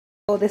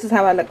So this is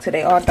how I look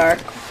today, all dark.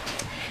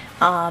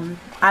 I'm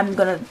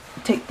gonna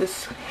take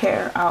this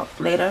hair out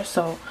later,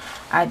 so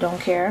I don't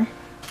care.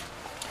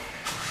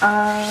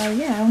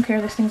 Yeah, I don't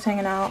care. This thing's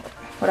hanging out.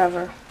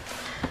 Whatever.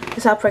 This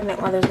is how pregnant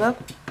mothers look.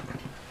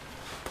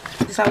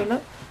 This is how you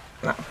look?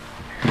 No.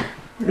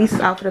 Lisa's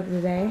outfit of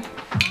the day.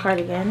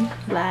 Cardigan,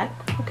 black.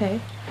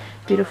 Okay.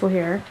 Beautiful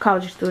hair.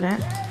 College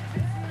student.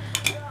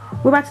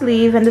 We're about to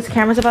leave and this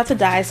camera's about to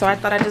die, so I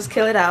thought I'd just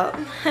kill it out.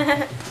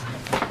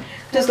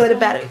 Just let the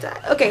battery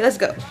die. Okay, let's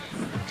go.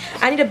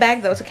 I need a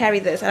bag though to carry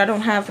this and I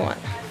don't have one.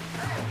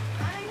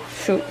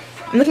 Shoot.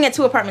 I'm looking at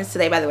 2 apartments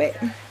today, by the way.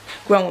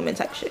 Grown woman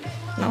type shit.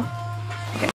 No?